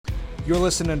You're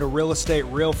listening to Real Estate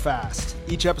Real Fast.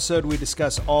 Each episode we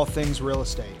discuss all things real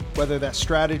estate, whether that's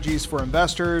strategies for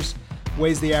investors,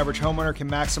 ways the average homeowner can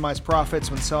maximize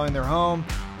profits when selling their home,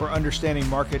 or understanding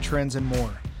market trends and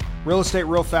more. Real Estate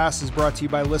Real Fast is brought to you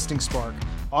by Listing Spark,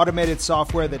 automated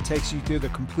software that takes you through the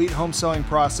complete home selling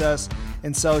process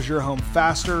and sells your home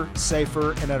faster,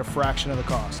 safer, and at a fraction of the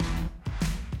cost.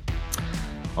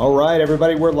 All right,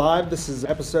 everybody, we're live. This is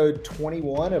episode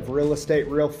 21 of Real Estate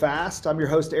Real Fast. I'm your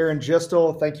host, Aaron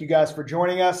Gistel. Thank you guys for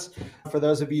joining us. For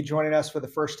those of you joining us for the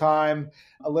first time,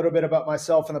 a little bit about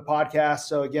myself and the podcast.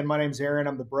 So again, my name's Aaron.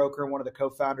 I'm the broker and one of the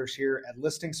co-founders here at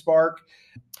Listing Spark,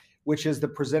 which is the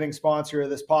presenting sponsor of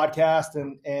this podcast.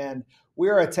 And we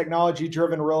are a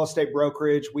technology-driven real estate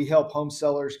brokerage. We help home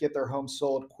sellers get their homes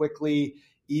sold quickly,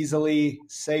 easily,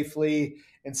 safely,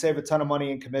 and save a ton of money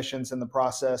in commissions in the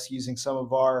process using some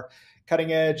of our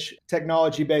cutting-edge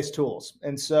technology-based tools.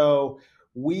 And so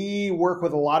we work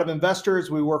with a lot of investors.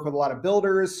 We work with a lot of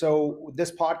builders. So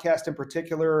this podcast in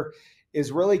particular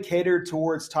is really catered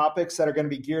towards topics that are going to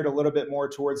be geared a little bit more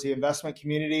towards the investment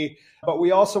community. But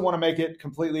we also want to make it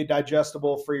completely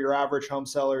digestible for your average home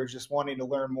seller just wanting to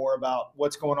learn more about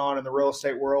what's going on in the real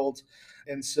estate world.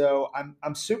 And so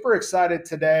I'm super excited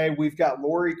today. We've got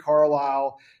Lori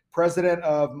Carlisle, president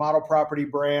of Model Property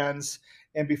Brands.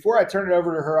 And before I turn it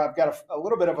over to her, I've got a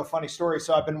little bit of a funny story.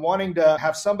 So I've been wanting to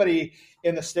have somebody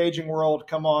in the staging world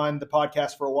come on the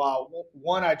podcast for a while.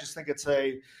 One, I just think it's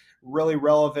a really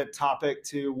relevant topic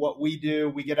to what we do.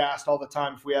 We get asked all the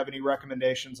time if we have any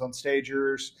recommendations on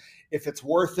stagers, if it's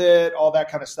worth it, all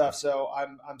that kind of stuff. So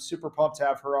I'm super pumped to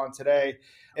have her on today.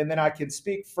 And then I can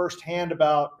speak firsthand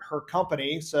about her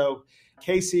company. So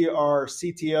Casey, our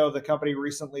CTO of the company,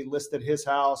 recently listed his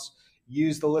house,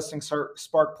 used the Listing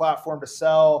Spark platform to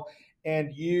sell,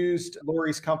 and used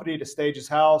Lori's company to stage his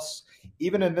house.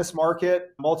 Even in this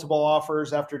market, multiple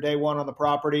offers after day one on the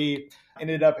property,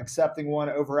 ended up accepting one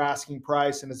over asking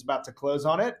price and is about to close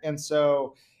on it. And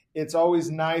so it's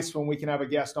always nice when we can have a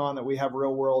guest on that we have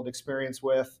real world experience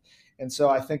with. And so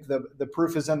I think the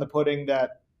proof is in the pudding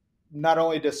that not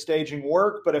only does staging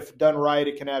work, but if done right,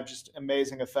 it can have just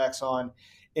amazing effects on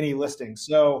any listing.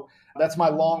 So that's my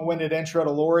long-winded intro to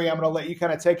Lori. I'm going to let you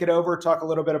kind of take it over, talk a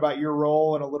little bit about your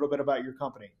role and a little bit about your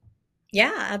company.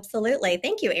 Yeah, absolutely.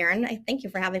 Thank you, Aaron. I thank you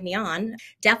for having me on.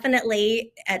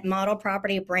 Definitely at Model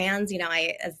Property Brands,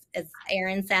 as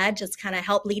Aaron said, just kind of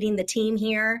help leading the team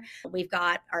here. We've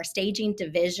got our staging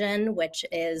division, which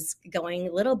is going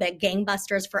a little bit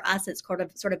gangbusters for us. It's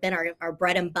sort of been our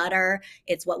bread and butter.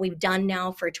 It's what we've done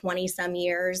now for 20 some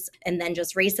years. And then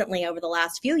just recently, over the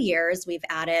last few years, we've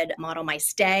added Model My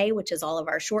Stay, which is all of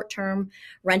our short-term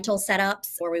rental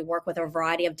setups where we work with a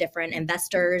variety of different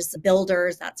investors,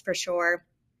 builders, that's for sure.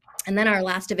 And then our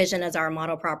last division is our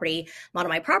Model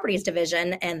My Properties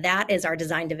division, and that is our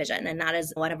design division. And that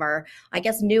is one of our,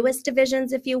 newest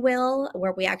divisions, if you will,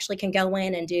 where we actually can go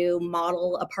in and do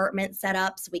model apartment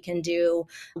setups. We can do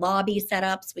lobby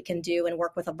setups. We can do and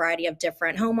work with a variety of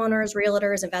different homeowners,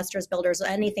 realtors, investors, builders,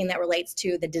 anything that relates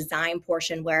to the design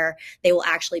portion where they will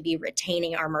actually be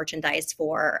retaining our merchandise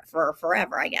for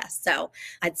forever, I guess. So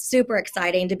it's super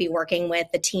exciting to be working with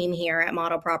the team here at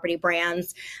Model Property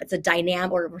Brands. It's a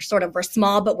dynamic, we're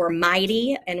small, but we're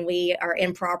mighty, and we are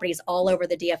in properties all over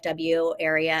the DFW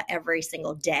area every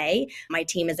single day. My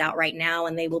team is out right now,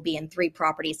 and they will be in 3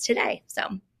 properties today.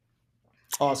 So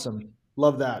awesome.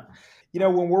 Love that.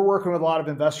 When we're working with a lot of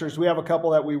investors, we have a couple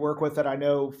that we work with that I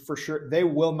know for sure they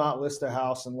will not list a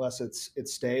house unless it's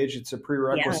staged. It's a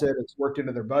prerequisite. Yeah. It's worked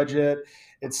into their budget.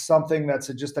 It's something that's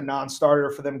just a non-starter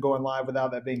for them going live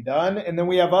without that being done. And then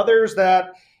we have others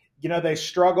that they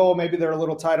struggle. Maybe they're a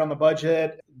little tight on the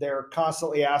budget. They're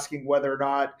constantly asking whether or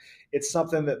not it's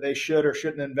something that they should or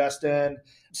shouldn't invest in.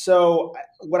 So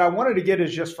what I wanted to get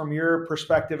is just from your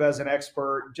perspective as an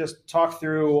expert, just talk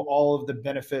through all of the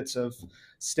benefits of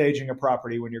staging a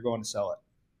property when you're going to sell it.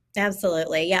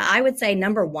 Absolutely. Yeah, I would say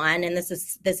number one, and this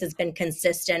has been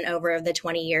consistent over the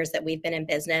 20 years that we've been in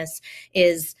business,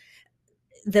 is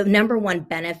the number one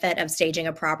benefit of staging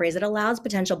a property is it allows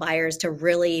potential buyers to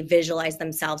really visualize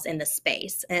themselves in the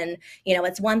space. And,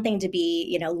 it's one thing to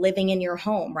be, living in your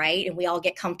home, right? And we all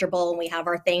get comfortable and we have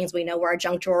our things. We know where our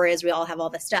junk drawer is. We all have all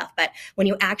this stuff. But when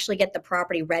you actually get the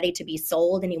property ready to be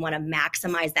sold and you want to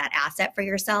maximize that asset for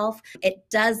yourself, it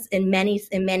does in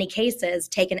many cases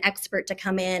take an expert to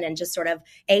come in and just sort of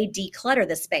declutter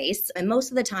the space. And most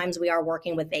of the times we are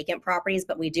working with vacant properties,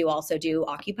 but we do also do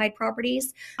occupied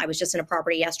properties. I was just in a property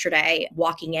property yesterday,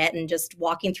 walking it and just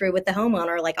walking through with the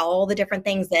homeowner, like all the different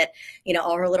things that,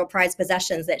 all her little prized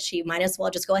possessions that she might as well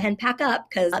just go ahead and pack up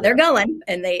because they're going,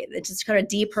 and they just kind of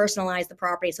depersonalize the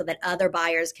property so that other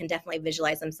buyers can definitely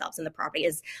visualize themselves in the property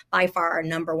is by far our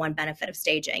number one benefit of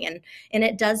staging. And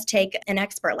it does take an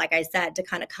expert, like I said, to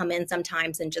kind of come in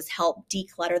sometimes and just help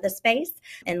declutter the space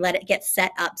and let it get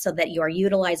set up so that you are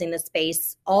utilizing the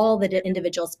space, all the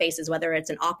individual spaces, whether it's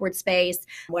an awkward space,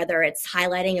 whether it's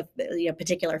highlighting of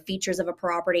particular features of a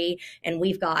property. And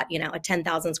we've got, a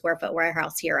 10,000 square foot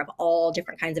warehouse here of all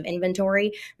different kinds of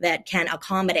inventory that can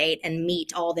accommodate and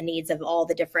meet all the needs of all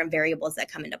the different variables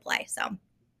that come into play. So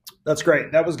that's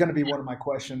great. That was going to be one of my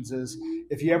questions is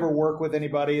if you ever work with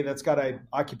anybody that's got a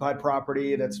occupied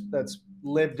property that's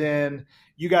lived in,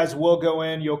 you guys will go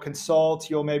in, you'll consult,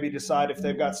 you'll maybe decide if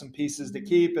they've got some pieces to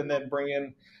keep and then bring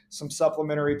in some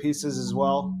supplementary pieces as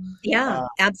well. Yeah,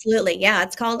 absolutely. Yeah,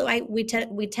 it's called. We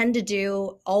tend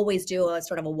to always do a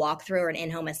sort of a walkthrough or an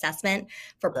in-home assessment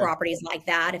for properties like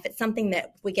that. If it's something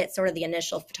that we get sort of the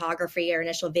initial photography or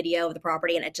initial video of the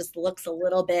property and it just looks a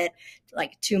little bit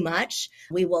like too much,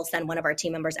 we will send one of our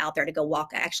team members out there to go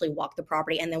actually walk the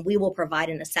property, and then we will provide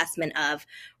an assessment of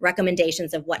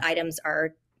recommendations of what items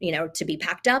are to be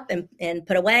packed up and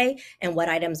put away and what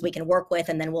items we can work with.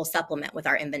 And then we'll supplement with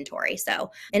our inventory. So,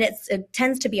 and it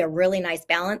tends to be a really nice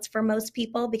balance for most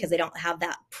people because they don't have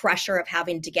that pressure of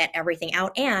having to get everything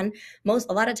out. And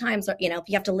a lot of times, you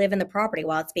have to live in the property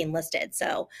while it's being listed.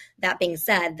 So that being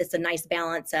said, this is a nice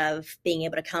balance of being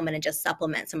able to come in and just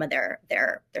supplement some of their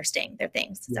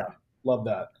things. Yeah. So. Love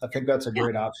that. I think that's a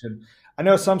great option. I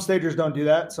know some stagers don't do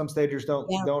that. Some stagers don't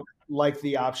like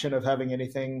the option of having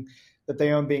anything that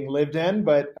they own being lived in,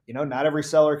 but not every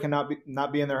seller cannot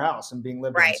not be in their house and being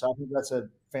lived in. So I think that's a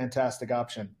fantastic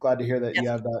option. Glad to hear that you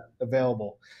have that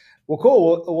available. Well,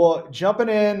 cool. Well, jumping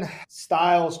in,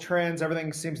 styles, trends,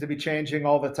 everything seems to be changing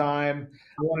all the time.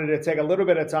 I wanted to take a little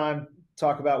bit of time to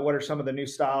talk about what are some of the new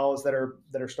styles that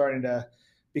are starting to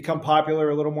become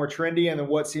popular, a little more trendy, and then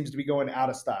what seems to be going out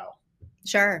of style.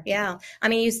 Sure. Yeah. I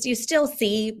mean, you still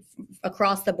see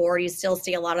across the board, you still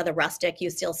see a lot of the rustic,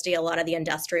 you still see a lot of the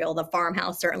industrial, the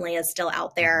farmhouse certainly is still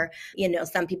out there.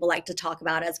 Some people like to talk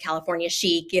about it as California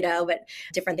chic, but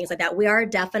different things like that. We are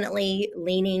definitely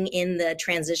leaning in the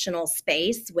transitional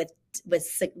space with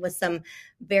some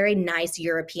very nice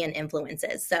European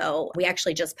influences. So we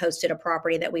actually just posted a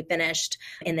property that we finished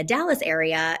in the Dallas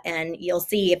area, and you'll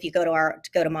see if you go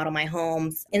to Model My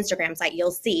Home's Instagram site,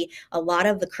 you'll see a lot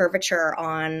of the curvature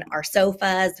on our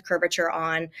sofas, the curvature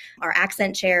on our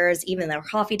accent chairs, even our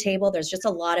coffee table. There's just a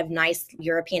lot of nice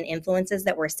European influences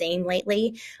that we're seeing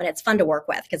lately, and it's fun to work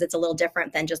with because it's a little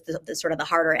different than just the sort of the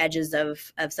harder edges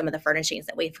of some of the furnishings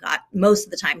that we've got most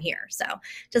of the time here. So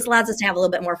just allows us to have a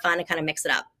little bit more fun and kind of mix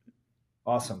it up.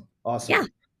 Awesome. Yeah.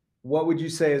 What would you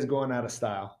say is going out of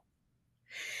style?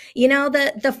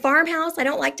 The farmhouse, I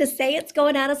don't like to say it's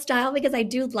going out of style because I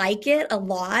do like it a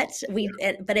lot.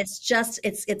 But it's just,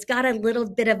 it's got a little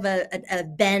bit of a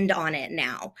bend on it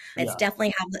now. It's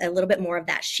definitely have a little bit more of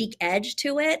that chic edge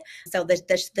to it. So the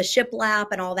shiplap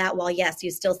and all that, while yes,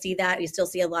 you still see that, you still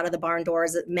see a lot of the barn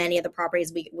doors, many of the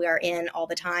properties we are in all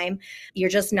the time. You're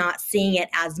just not seeing it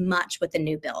as much with the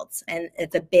new builds. And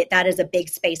that is a big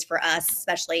space for us,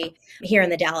 especially here in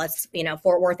the Dallas,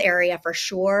 Fort Worth area for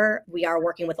sure. We are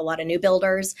working with a lot of new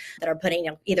builders that are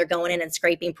either going in and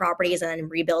scraping properties and then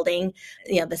rebuilding,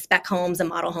 the spec homes and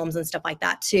model homes and stuff like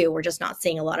that too. We're just not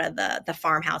seeing a lot of the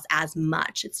farmhouse as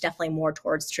much. It's definitely more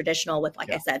towards traditional with,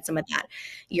 like I said, some of that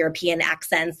European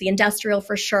accents, the industrial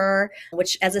for sure,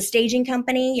 which as a staging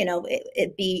company,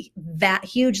 it'd be that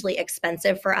hugely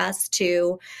expensive for us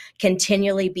to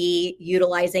continually be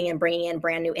utilizing and bringing in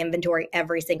brand new inventory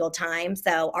every single time.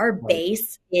 So our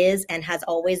base is and has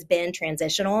always been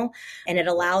transitional, and it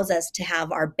allows us to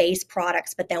have our base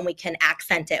products, but then we can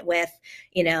accent it with,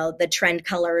 the trend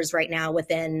colors right now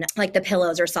within like the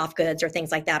pillows or soft goods or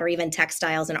things like that, or even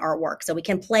textiles and artwork. So we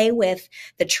can play with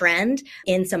the trend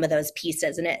in some of those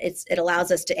pieces. And it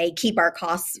allows us to keep our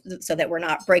costs so that we're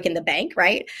not breaking the bank,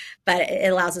 right? But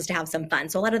it allows us to have some fun.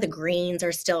 So a lot of the greens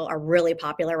are really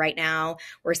popular right now.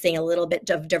 We're seeing a little bit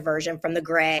of diversion from the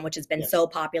gray, which has been so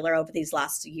popular over these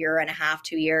last year and a half,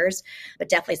 2 years, but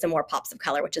definitely some more pops of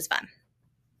color, which is fun.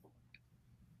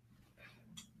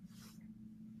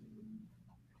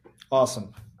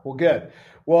 Awesome. Well, good.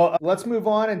 Well, let's move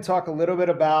on and talk a little bit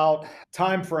about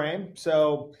time frame.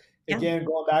 So again,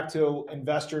 going back to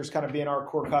investors kind of being our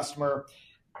core customer,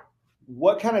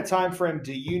 what kind of time frame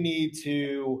do you need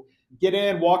to get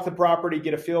in, walk the property,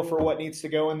 get a feel for what needs to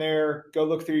go in there, go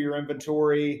look through your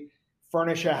inventory,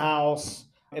 furnish a house?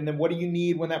 And then what do you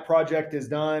need when that project is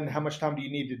done? How much time do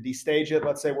you need to destage it?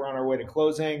 Let's say we're on our way to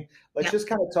closing. Let's just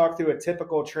kind of talk through a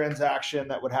typical transaction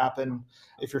that would happen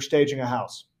if you're staging a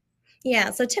house.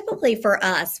 Yeah. So typically for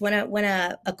us, when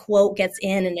a quote gets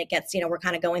in and it gets, we're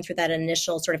kind of going through that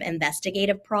initial sort of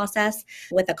investigative process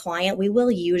with a client, we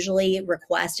will usually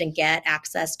request and get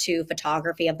access to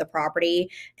photography of the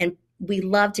property. And we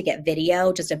love to get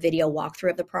video, just a video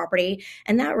walkthrough of the property.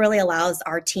 And that really allows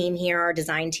our team here, our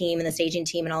design team and the staging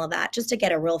team and all of that, just to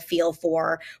get a real feel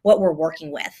for what we're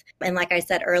working with. And like I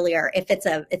said earlier, if it's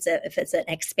an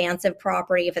expansive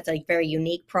property, if it's a very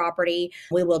unique property,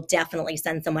 we will definitely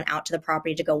send someone out to the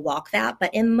property to go walk that.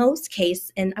 But in most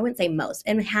cases, and I wouldn't say most,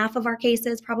 in half of our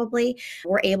cases probably,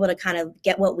 we're able to kind of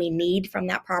get what we need from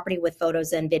that property with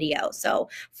photos and video. So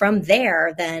from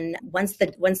there, then once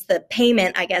the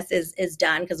payment, I guess, is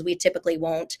done, because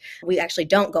we actually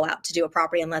don't go out to do a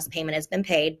property unless payment has been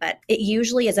paid, but it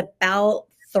usually is about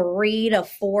 3 to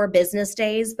 4 business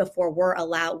days before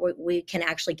we can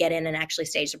actually get in and actually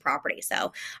stage the property.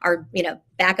 So our,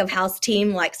 back of house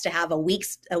team likes to have a week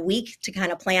to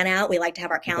kind of plan out. We like to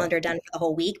have our calendar done for the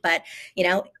whole week, but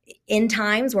in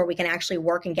times where we can actually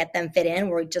work and get them fit in,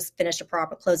 we just finished a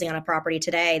closing on a property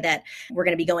today that we're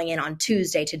going to be going in on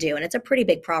Tuesday to do. And it's a pretty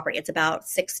big property. It's about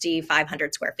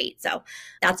 6,500 square feet. So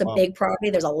that's a big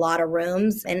property. There's a lot of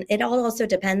rooms, and it all also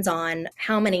depends on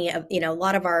how many of, a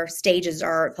lot of our stages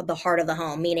are the heart of the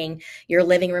home, meaning your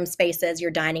living room spaces,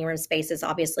 your dining room spaces,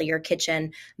 obviously your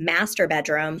kitchen, master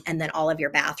bedroom, and then all of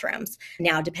your bathrooms.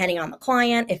 Now, depending on the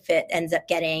client, if it ends up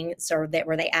getting sort of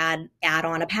where they add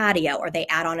on a patio, or they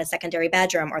add on a secondary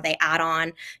bedroom, or they add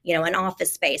on, an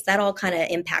office space, that all kind of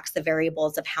impacts the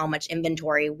variables of how much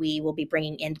inventory we will be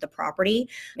bringing into the property,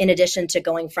 in addition to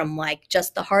going from like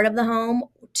just the heart of the home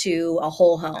to a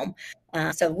whole home.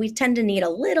 So we tend to need a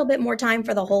little bit more time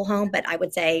for the whole home, but I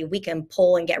would say we can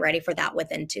pull and get ready for that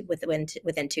within 2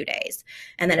 days.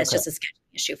 And then it's just a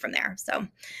scheduling issue from there. So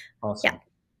awesome.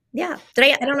 Yeah.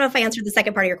 I don't know if I answered the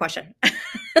second part of your question.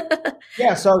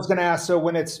 Yeah. So I was going to ask, so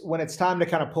when it's time to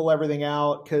kind of pull everything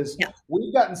out, because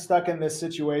we've gotten stuck in this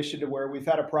situation to where we've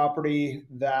had a property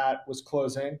that was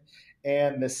closing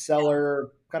and the seller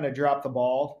kind of dropped the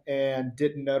ball and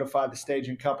didn't notify the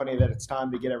staging company that it's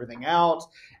time to get everything out.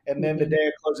 And then the day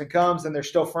of closing comes and there's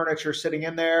still furniture sitting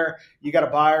in there. You got a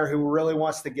buyer who really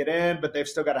wants to get in, but they've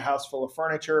still got a house full of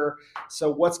furniture.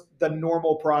 So what's the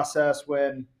normal process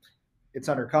when it's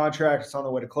under contract, it's on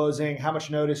the way to closing? How much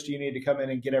notice do you need to come in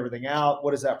and get everything out?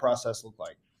 What does that process look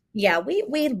like? Yeah,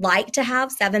 we like to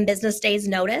have 7 business days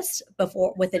notice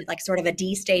before, with like sort of a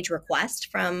D stage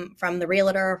request from the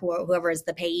realtor, whoever is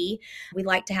the payee. We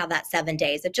like to have that 7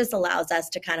 days. It just allows us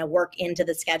to kind of work into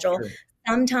the schedule. Sure.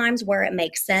 Sometimes where it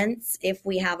makes sense, if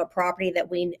we have a property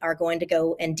that we are going to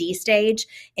go and D-stage,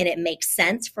 and it makes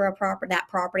sense for that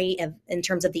property in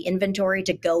terms of the inventory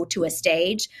to go to a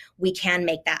stage, we can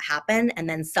make that happen and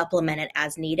then supplement it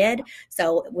as needed.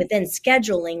 So within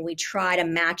scheduling, we try to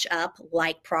match up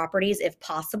like properties, if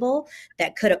possible,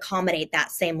 that could accommodate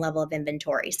that same level of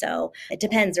inventory. So it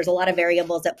depends. There's a lot of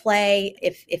variables at play.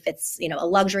 If it's a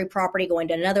luxury property going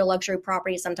to another luxury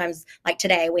property, sometimes like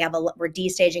today we're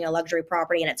D-staging a luxury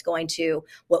property, and it's going to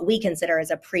what we consider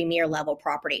as a premier level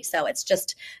property. So it's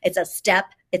a step.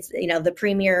 It's, the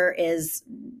premier is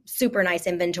super nice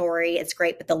inventory. It's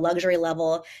great, but the luxury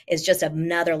level is just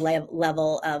another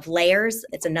level of layers.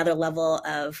 It's another level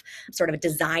of sort of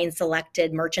design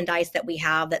selected merchandise that we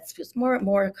have that's just more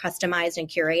customized and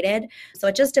curated. So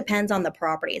it just depends on the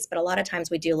properties. But a lot of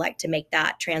times we do like to make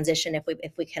that transition if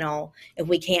we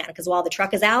can, because while the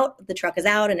truck is out.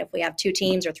 And if we have 2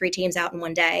 teams or 3 teams out in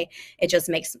one day, it just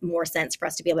makes more sense for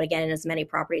us to be able to get in as many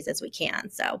properties as we can.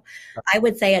 So I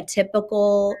would say a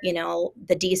typical,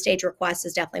 the D stage request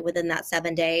is definitely within that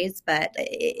 7 days, but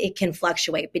it can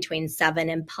fluctuate between 7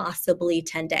 and possibly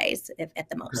 10 days at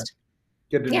the most.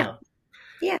 Okay. Good to know.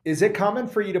 Yeah. Is it common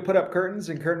for you to put up curtains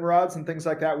and curtain rods and things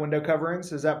like that, window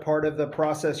coverings? Is that part of the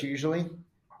process usually?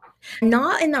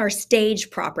 Not in our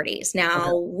stage properties.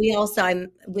 Now, we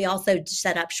also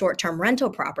set up short-term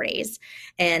rental properties,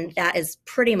 and that is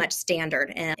pretty much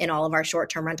standard in all of our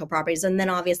short-term rental properties. And then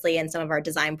obviously in some of our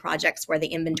design projects where the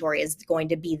inventory is going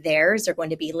to be theirs, they're going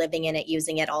to be living in it,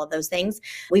 using it, all of those things,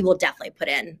 we will definitely put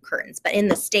in curtains. But in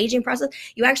the staging process,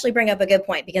 you actually bring up a good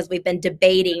point, because we've been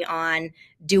debating on,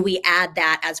 do we add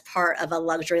that as part of a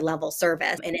luxury level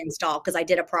service and install? Because I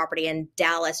did a property in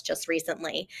Dallas just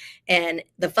recently, and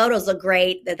the photos look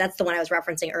great. That's the one I was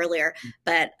referencing earlier.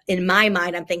 But in my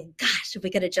mind, I'm thinking, gosh, if we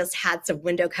could have just had some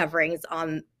window coverings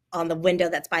on the window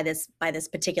that's by this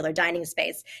particular dining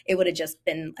space, it would have just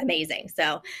been amazing.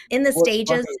 So in the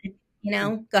stages,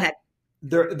 go ahead.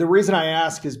 The reason I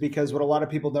ask is because what a lot of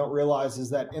people don't realize is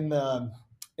that in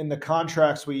the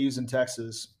contracts we use in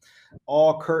Texas,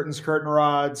 all curtains, curtain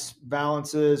rods,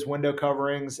 valances, window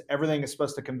coverings, everything is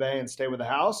supposed to convey and stay with the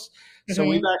house. So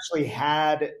we've Hmm. actually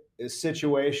had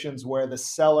situations where the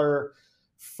seller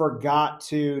forgot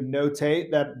to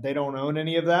notate that they don't own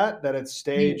any of that, that it's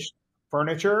staged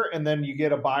furniture. And then you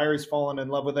get a buyer who's fallen in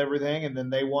love with everything and then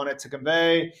they want it to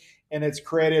convey. And it's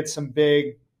created some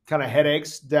big kind of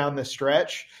headaches down the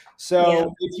stretch. Yeah,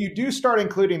 So if you do start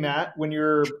including that when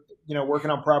you're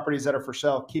working on properties that are for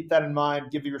sale, keep that in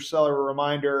mind. Give your seller a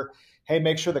reminder. Hey,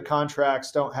 make sure the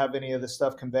contracts don't have any of this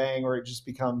stuff conveying, or it just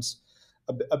becomes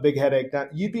a big headache. Now,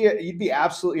 you'd be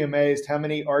absolutely amazed how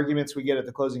many arguments we get at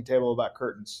the closing table about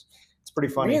curtains. It's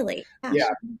pretty funny. really. Yeah. Gosh.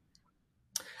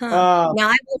 Huh. Uh, Now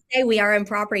I will say we are in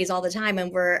properties all the time,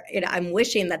 and I'm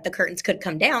wishing that the curtains could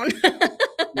come down.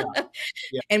 yeah.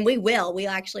 Yeah. And we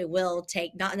actually will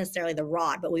take, not necessarily the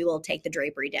rod, but we will take the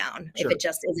drapery down if Sure. it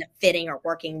just isn't fitting or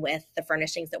working with the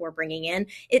furnishings that we're bringing in.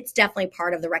 It's definitely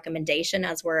part of the recommendation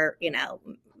as we're,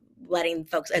 letting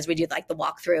folks, as we do like the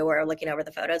walkthrough or looking over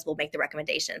the photos, we'll make the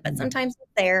recommendation. But sometimes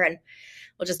it's there and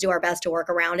we'll just do our best to work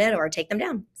around it or take them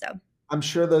down. So I'm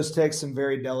sure those take some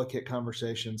very delicate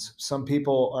conversations. Some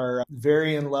people are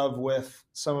very in love with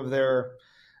some of their,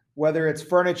 whether it's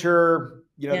furniture,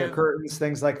 their yeah. curtains,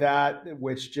 things like that,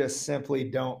 which just simply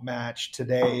don't match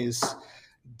today's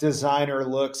designer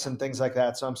looks and things like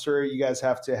that. So I'm sure you guys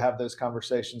have to have those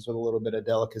conversations with a little bit of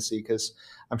delicacy, because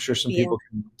I'm sure some Yeah. people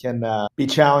can be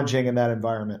challenging in that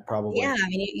environment, probably. Yeah, I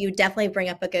mean, you definitely bring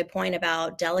up a good point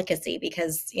about delicacy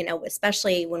because,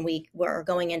 especially when we were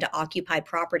going into occupied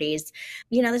properties,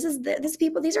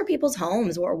 these are people's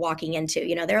homes we're walking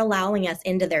into. They're allowing us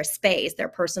into their space, their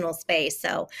personal space.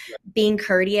 So being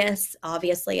courteous,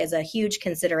 obviously, is a huge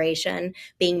consideration.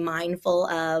 Being mindful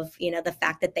of, the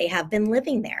fact that they have been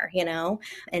living there,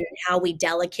 and how we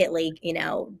delicately,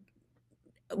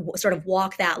 sort of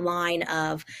walk that line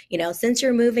of, since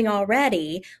you're moving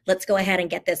already, let's go ahead and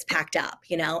get this packed up,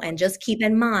 and just keep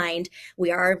in mind,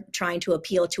 we are trying to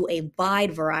appeal to a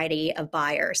wide variety of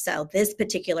buyers. So this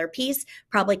particular piece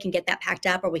probably can get that packed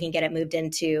up, or we can get it moved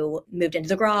into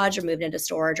the garage or moved into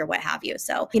storage or what have you.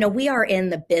 So, we are in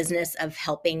the business of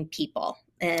helping people.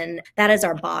 And that is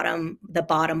the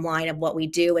bottom line of what we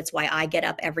do. It's why I get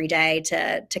up every day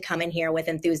to come in here with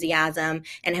enthusiasm.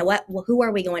 And who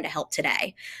are we going to help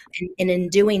today? And in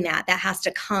doing that, that has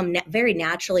to come very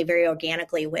naturally, very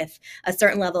organically, with a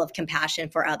certain level of compassion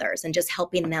for others and just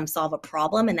helping them solve a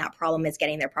problem. And that problem is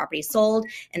getting their property sold,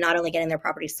 and not only getting their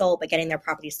property sold, but getting their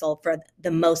property sold for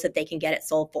the most that they can get it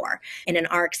sold for. And in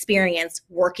our experience,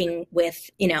 working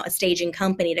with, a staging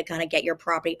company to kind of get your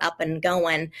property up and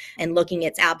going and looking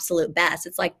its absolute best.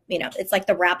 It's like, it's like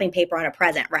the wrapping paper on a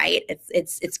present, right?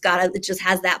 It just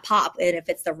has that pop. And if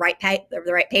it's the right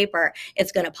paper,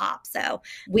 it's going to pop. So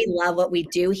we love what we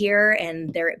do here.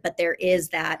 But there is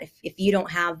that, if you don't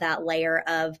have that layer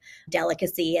of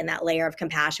delicacy and that layer of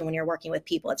compassion when you're working with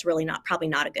people, it's really probably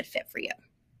not a good fit for you.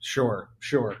 Sure.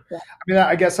 Yeah. I mean,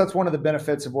 I guess that's one of the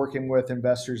benefits of working with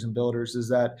investors and builders is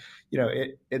that,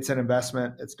 it's an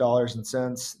investment, it's dollars and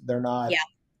cents. They're not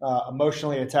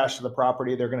emotionally attached to the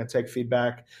property. They're going to take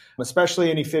feedback,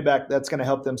 especially any feedback that's going to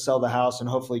help them sell the house and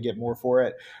hopefully get more for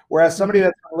it. Whereas somebody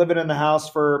that's living in the house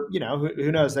for,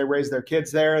 who knows, they raise their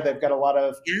kids there. They've got a lot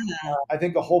of, I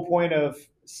think the whole point of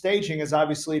staging is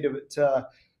obviously to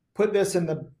put this in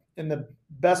the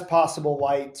best possible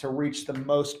light to reach the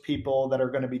most people that are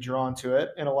going to be drawn to it.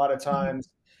 And a lot of times,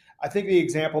 I think the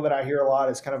example that I hear a lot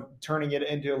is kind of turning it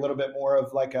into a little bit more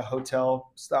of like a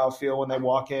hotel style feel when they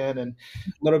walk in, and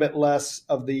a little bit less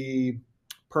of the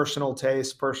personal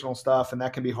taste, personal stuff. And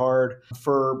that can be hard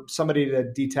for somebody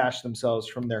to detach themselves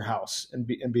from their house and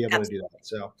be able to do that.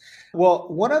 So, well,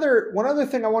 one other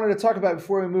thing I wanted to talk about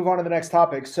before we move on to the next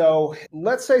topic. So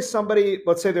let's say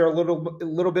they're a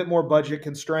little bit more budget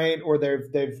constrained, or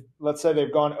let's say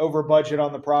they've gone over budget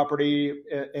on the property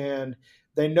and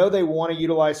they know they want to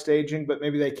utilize staging, but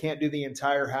maybe they can't do the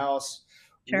entire house.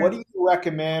 Sure. What do you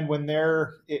recommend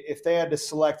if they had to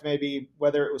select maybe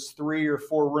whether it was 3 or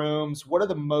 4 rooms, what are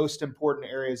the most important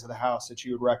areas of the house that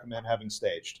you would recommend having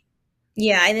staged?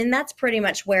 Yeah, and then that's pretty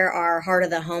much where our heart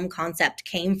of the home concept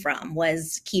came from,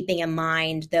 was keeping in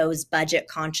mind those budget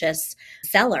conscious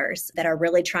sellers that are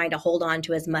really trying to hold on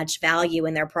to as much value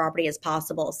in their property as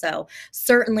possible. So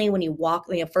certainly when you walk,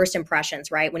 first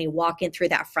impressions, right? When you walk in through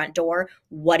that front door,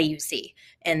 what do you see?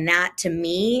 And that, to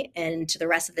me and to the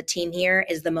rest of the team here,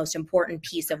 is the most important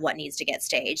piece of what needs to get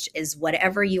staged, is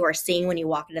whatever you are seeing when you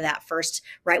walk into that first,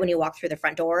 right when you walk through the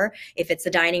front door, if it's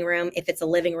the dining room, if it's a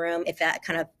living room, if that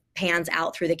kind of pans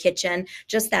out through the kitchen,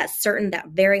 just that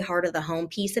very heart of the home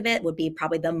piece of it would be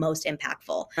probably the most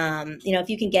impactful. If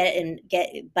you can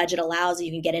get budget allows,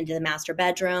 you can get into the master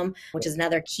bedroom, which is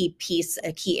another key piece,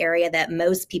 a key area that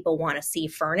most people want to see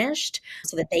furnished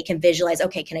so that they can visualize,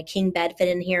 okay, can a king bed fit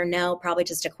in here? No, probably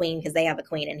just a queen because they have a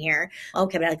queen in here.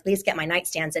 Okay, but at least get my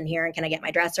nightstands in here, and can I get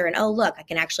my dresser? And oh, look, I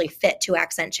can actually fit 2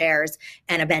 accent chairs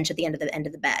and a bench at the end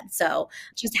of the bed. So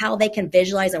just how they can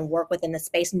visualize and work within the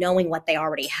space, knowing what they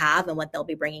already have and what they'll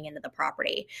be bringing into the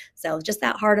property. So just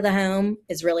that heart of the home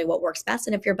is really what works best.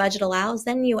 And if your budget allows,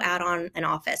 then you add on an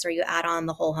office or you add on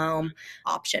the whole home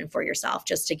option for yourself,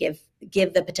 just to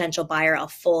give the potential buyer a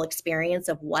full experience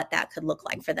of what that could look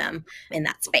like for them in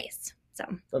that space. So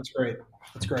that's great.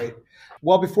 That's great.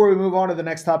 Well, before we move on to the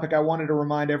next topic, I wanted to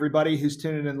remind everybody who's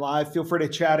tuning in live, feel free to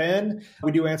chat in.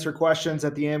 We do answer questions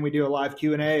at the end. We do a live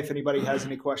Q&A if anybody has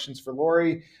any questions for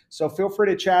Lori. So feel free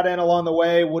to chat in along the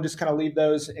way. We'll just kind of leave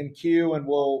those in queue and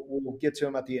we'll get to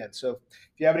them at the end. So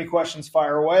if you have any questions,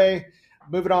 fire away.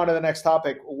 Moving on to the next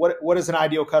topic. What does an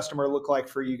ideal customer look like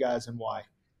for you guys and why?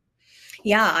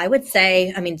 Yeah, I would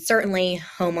say, certainly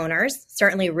homeowners,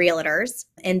 certainly realtors,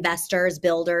 investors,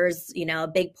 builders, a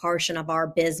big portion of our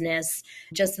business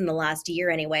just in the last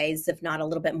year anyways, if not a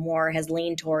little bit more, has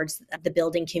leaned towards the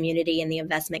building community and the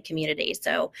investment community.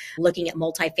 So looking at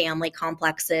multifamily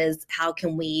complexes, how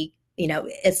can we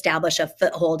establish a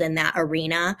foothold in that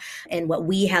arena? And what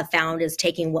we have found is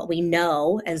taking what we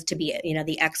know as to be,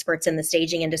 the experts in the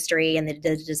staging industry and the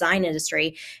design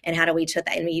industry, and how do we put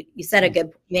that? And you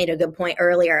made a good point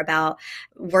earlier about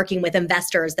working with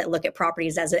investors that look at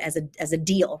properties as a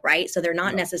deal, right? So they're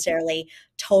not necessarily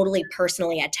totally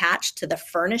personally attached to the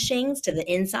furnishings, to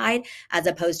the inside, as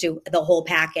opposed to the whole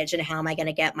package. And how am I going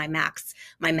to get my max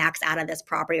out of this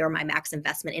property or my max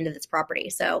investment into this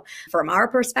property? So from our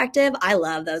perspective, I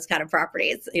love those kind of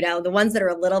properties. The ones that are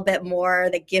a little bit more,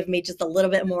 that give me just a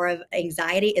little bit more of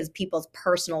anxiety, is people's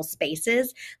personal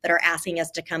spaces that are asking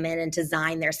us to come in and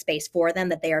design their space for them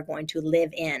that they are going to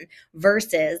live in,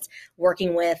 versus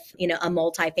working with, a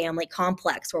multifamily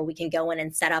complex where we can go in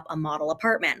and set up a model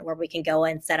apartment, where we can go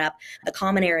and set up the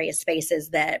common area spaces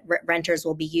that renters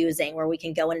will be using, where we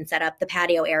can go in and set up the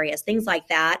patio areas. Things like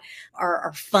that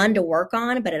are fun to work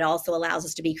on, but it also allows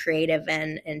us to be creative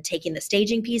and taking the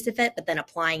staging piece of it, but then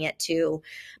applying it to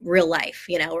real life,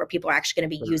 where people are actually going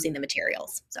to be using the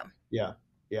materials. So yeah.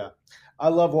 I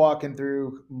love walking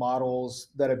through models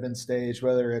that have been staged,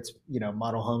 whether it's,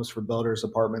 model homes for builders,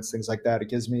 apartments, things like that.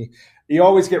 You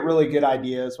always get really good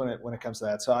ideas when it comes to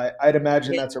that. So I'd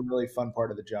imagine that's a really fun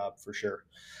part of the job for sure.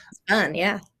 It's fun.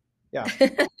 Yeah. Yeah.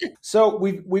 So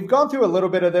we've gone through a little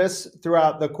bit of this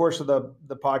throughout the course of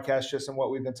the podcast, just in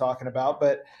what we've been talking about,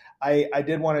 but I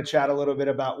did want to chat a little bit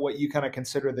about what you kind of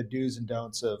consider the do's and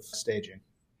don'ts of staging.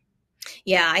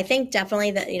 Yeah, I think definitely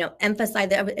that, emphasize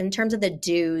that in terms of the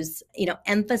do's,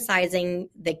 emphasizing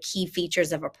the key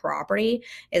features of a property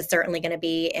is certainly going to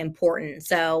be important.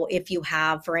 So if you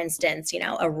have, for instance,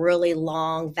 a really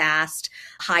long, vast,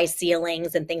 high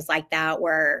ceilings and things like that,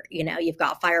 where, you've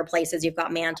got fireplaces, you've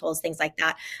got mantles, things like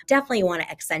that, definitely want to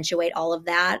accentuate all of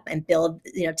that and build,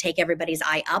 take everybody's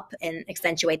eye up and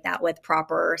accentuate that with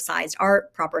proper sized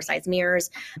art, proper sized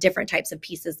mirrors, different types of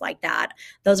pieces like that.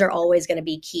 Those are always going to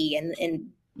be key. And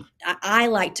I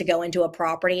like to go into a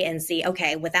property and see,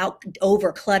 okay, without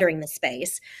over cluttering the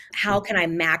space, how can I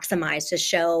maximize to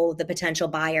show the potential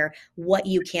buyer what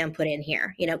you can put in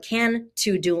here? Can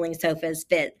 2 dueling sofas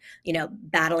fit,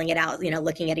 battling it out,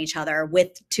 looking at each other, with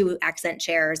 2 accent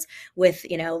chairs, with,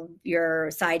 your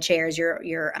side chairs,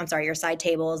 your side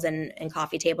tables and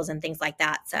coffee tables and things like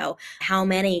that. So how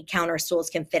many counter stools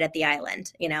can fit at the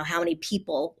island? How many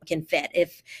people can fit?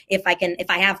 If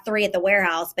I have 3 at the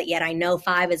warehouse, but yet I know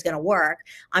 5 is going to work,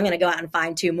 I'm going to go out and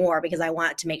find 2 more, because I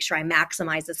want to make sure I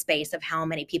maximize the space of how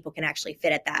many people can actually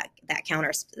fit at that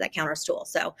counter stool,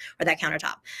 or that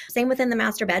countertop. Same within the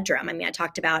master bedroom. I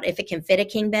talked about, if it can fit a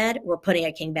king bed, we're putting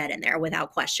a king bed in there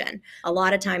without question. A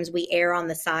lot of times we err on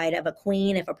the side of a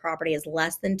queen if a property is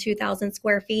less than 2,000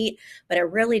 square feet, but it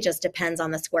really just depends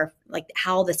on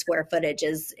how the square footage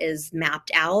is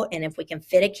mapped out. And if we can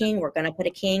fit a king, we're going to put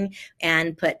a king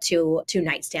and put two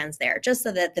nightstands there, just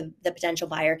so that the potential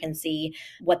buyer can see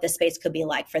what the space could be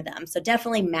like for them. So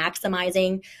definitely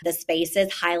maximizing the spaces,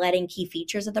 highlighting key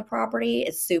features of the property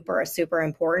is super, super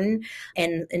important.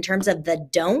 And in terms of the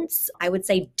don'ts, I would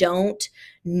say don't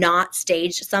not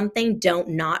stage something, don't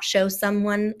not show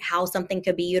someone how something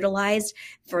could be utilized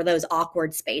for those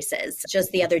awkward spaces.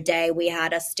 Just the other day, we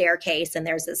had a staircase and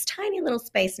there's this tiny little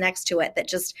space next to it that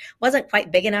just wasn't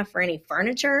quite big enough for any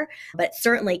furniture, but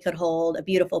certainly could hold a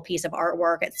beautiful piece of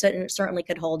artwork. It certainly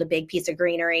could hold a big piece of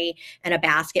greenery and a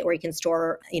basket where you can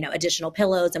store, additional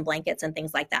pillows and blankets and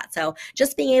things like that. So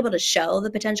just being able to show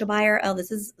the potential buyer, oh,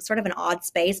 this is sort of an odd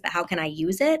space, but how can I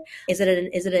use it? Is it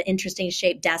an interesting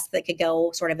shaped desk that could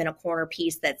go sort of in a corner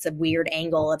piece that's a weird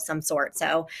angle of some sort?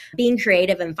 So being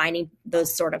creative and finding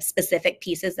those sort of specific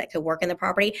pieces that could work in the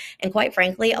property. And quite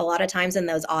frankly, a lot of times in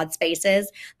those odd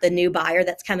spaces, the new buyer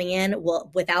that's coming in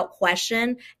will, without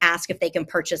question, ask if they can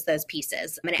purchase those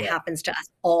pieces. I mean, it happens to us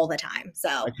all the time. So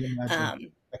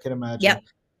I can imagine. Yep.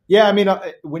 Yeah, I mean,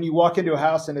 when you walk into a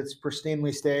house and it's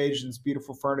pristinely staged and it's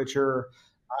beautiful furniture,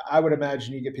 I would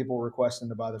imagine you get people requesting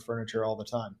to buy the furniture all the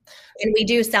time. And we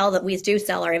do sell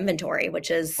our inventory, which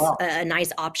is a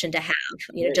nice option to have.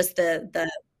 Just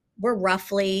we're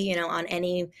roughly, on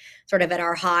any sort of at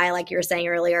our high, like you were saying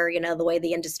earlier, the way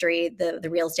the industry, the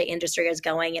real estate industry is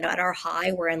going, at our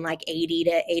high, we're in like 80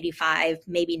 to 85,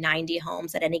 maybe 90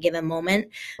 homes at any given moment.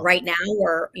 Right now,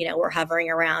 we're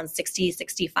hovering around 60,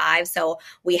 65. So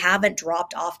we haven't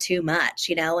dropped off too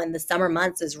much, and the summer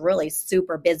months is really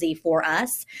super busy for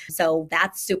us. So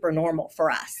that's super normal for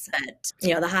us. But,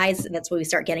 the highs, that's when we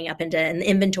start getting up into an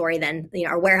inventory, then,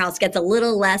 our warehouse gets a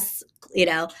little less,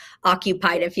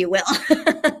 occupied, if you will.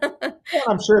 Yeah,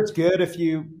 I'm sure it's good if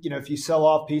you sell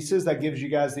off pieces. That gives you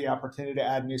guys the opportunity to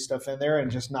add new stuff in there and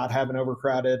just not have an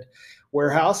overcrowded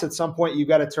warehouse. At some point, you've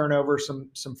got to turn over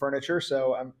some furniture.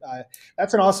 So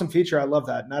that's an awesome feature. I love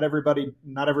that. Not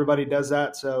everybody does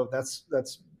that. So that's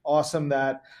awesome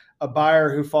that a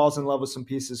buyer who falls in love with some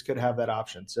pieces could have that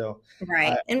option. So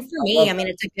right. And for me, I mean,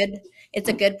 it's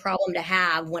a good problem to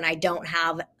have when I don't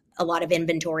have a lot of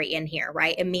inventory in here,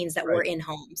 right? It means that we're in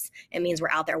homes. It means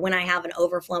we're out there. When I have an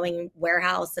overflowing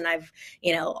warehouse and I've,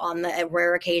 on the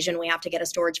rare occasion we have to get a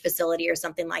storage facility or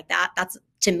something like that,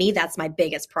 to me, that's my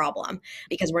biggest problem,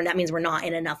 because that means we're not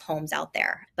in enough homes out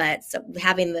there. But so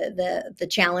having the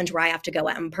challenge where I have to go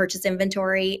out and purchase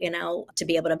inventory, to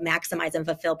be able to maximize and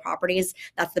fulfill properties,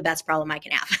 that's the best problem I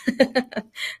can have.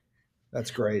 That's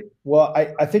great. Well,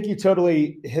 I think you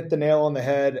totally hit the nail on the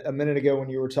head a minute ago when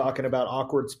you were talking about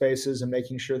awkward spaces and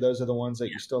making sure those are the ones that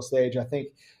you still stage. I think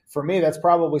for me, that's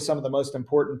probably some of the most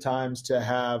important times to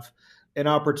have an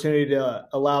opportunity to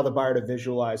allow the buyer to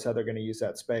visualize how they're going to use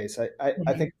that space. I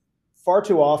think far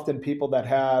too often people that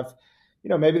have,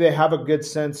 maybe they have a good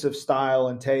sense of style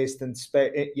and taste and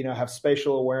have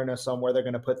spatial awareness on where they're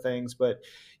going to put things, but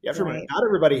you have to remember, not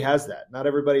everybody has that. Not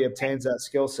everybody obtains that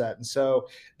skill set. And so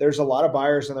there's a lot of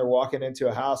buyers and they're walking into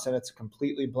a house and it's a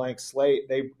completely blank slate.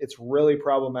 It's really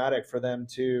problematic for them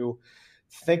to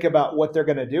think about what they're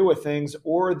going to do with things,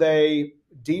 or they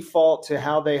default to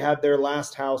how they had their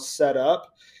last house set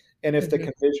up. And if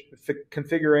the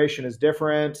configuration is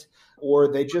different,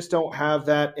 or they just don't have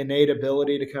that innate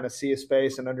ability to kind of see a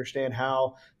space and understand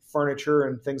how furniture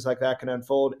and things like that can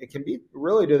unfold, it can be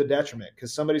really to the detriment,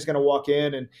 because somebody's going to walk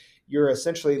in and you're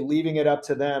essentially leaving it up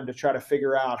to them to try to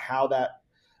figure out how that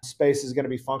space is going to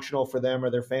be functional for them or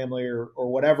their family or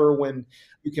whatever, when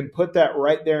you can put that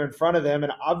right there in front of them.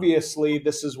 And obviously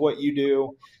this is what you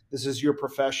do. This is your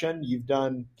profession. You've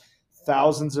done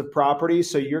thousands of properties,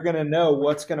 so you're going to know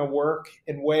what's going to work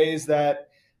in ways that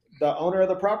the owner of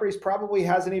the properties probably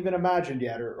hasn't even imagined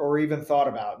yet or even thought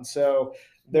about. And so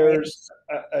there's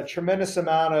a tremendous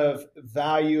amount of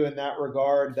value in that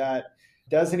regard that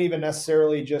doesn't even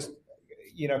necessarily just,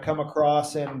 come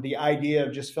across in the idea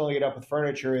of just filling it up with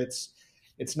furniture. It's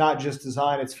not just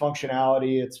design, it's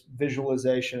functionality, it's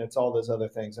visualization, it's all those other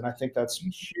things. And I think that's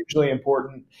hugely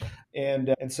important.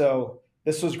 And so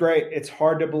this was great. It's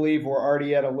hard to believe we're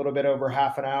already at a little bit over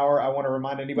half an hour. I want to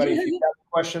remind anybody, if you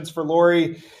have questions for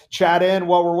Lori, chat in.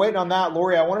 While we're waiting on that,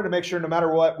 Lori, I wanted to make sure no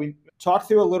matter what, we talk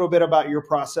through a little bit about your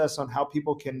process on how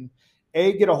people can,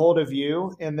 A, get a hold of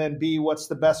you, and then B, what's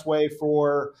the best way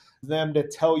for them to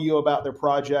tell you about their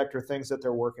project or things that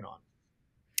they're working on.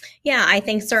 Yeah, I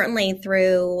think certainly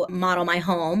through Model My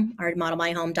Home, our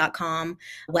modelmyhome.com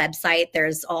website,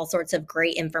 there's all sorts of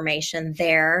great information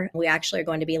there. We actually are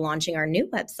going to be launching our new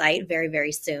website very,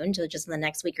 very soon, just in the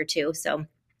next week or two. So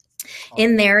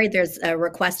In there, there's a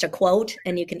request a quote,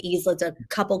 and you can easily, it's a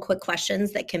couple quick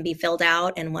questions that can be filled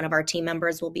out, and one of our team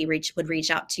members would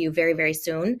reach out to you very, very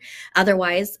soon.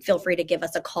 Otherwise, feel free to give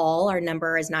us a call. Our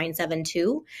number is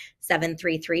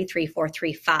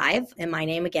 972-733-3435. And my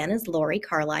name again is Lori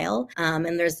Carlisle.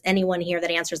 And there's anyone here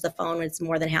that answers the phone is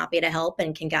more than happy to help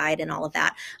and can guide and all of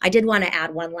that. I did want to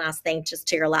add one last thing just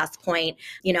to your last point.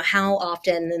 How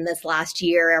often in this last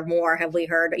year or more have we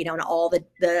heard, in all the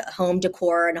home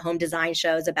decor and home design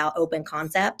shows about open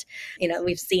concept?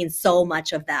 We've seen so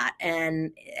much of that.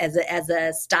 And as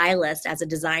a stylist, as a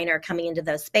designer coming into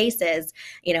those spaces,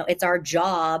 it's our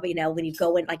job, when you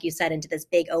go in, like you said, into this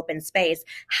big open space,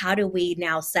 how do we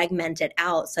now segment it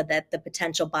out so that the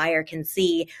potential buyer can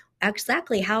see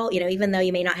exactly how, even though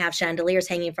you may not have chandeliers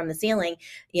hanging from the ceiling,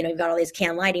 you've got all these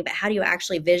can lighting, but how do you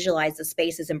actually visualize the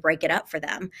spaces and break it up for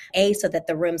them? So that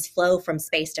the rooms flow from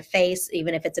space to face,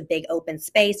 even if it's a big open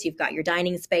space, you've got your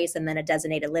dining space and then a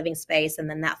designated living space, and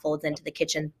then that folds into the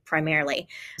kitchen primarily.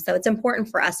 So it's important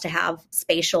for us to have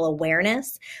spatial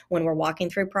awareness when we're walking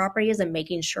through properties and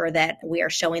making sure that we are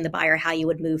showing the buyer how you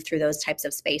would move through those types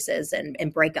of spaces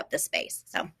and break up the space.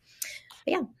 So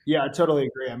yeah, I totally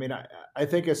agree. I mean, I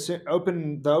think the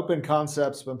open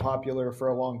concept's been popular for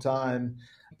a long time,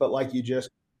 but like you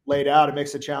just laid out, it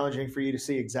makes it challenging for you to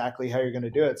see exactly how you're going to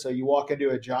do it. So you walk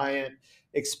into a giant,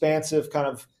 expansive kind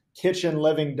of kitchen,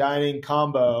 living, dining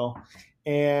combo,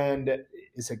 and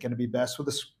is it going to be best with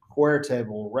a square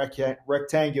table,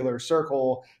 rectangular,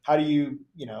 circle? How do you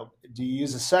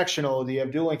use a sectional? Do you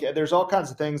have dual link? There's all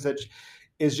kinds of things that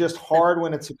is just hard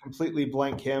when it's a completely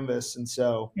blank canvas. And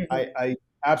so I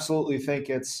absolutely think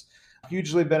it's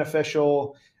hugely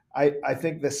beneficial. I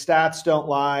think the stats don't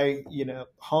lie.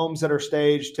 Homes that are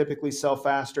staged typically sell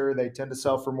faster. They tend to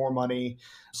sell for more money.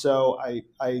 So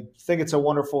I think it's a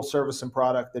wonderful service and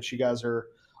product that you guys are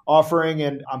offering.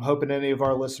 And I'm hoping any of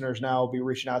our listeners now will be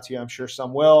reaching out to you. I'm sure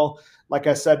some will. Like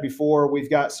I said before,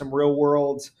 we've got some real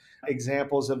world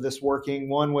examples of this working.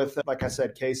 One with, like I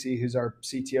said, Casey, who's our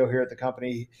CTO here at the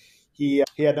company. He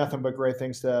had nothing but great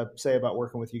things to say about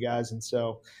working with you guys. And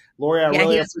so, Lori, I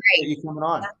really appreciate you coming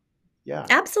on. Yeah,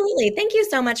 absolutely. Thank you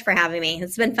so much for having me.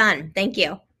 It's been fun. Thank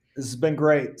you. This has been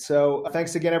great. So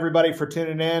thanks again, everybody, for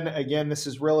tuning in. Again, this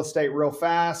is Real Estate Real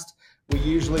Fast. We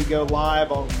usually go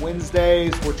live on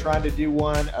Wednesdays. We're trying to do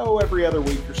one, every other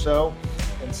week or so.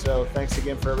 And so thanks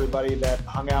again for everybody that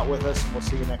hung out with us, and we'll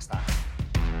see you next time.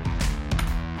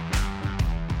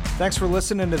 Thanks for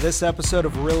listening to this episode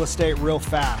of Real Estate Real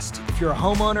Fast. If you're a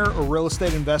homeowner or real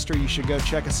estate investor, you should go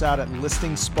check us out at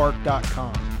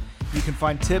listingspark.com. You can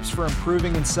find tips for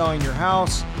improving and selling your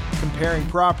house, comparing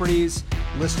properties,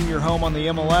 listing your home on the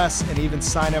MLS, and even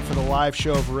sign up for the live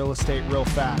show of Real Estate Real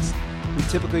Fast. We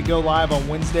typically go live on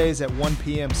Wednesdays at 1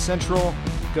 p.m. Central.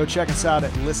 Go check us out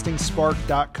at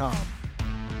listingspark.com.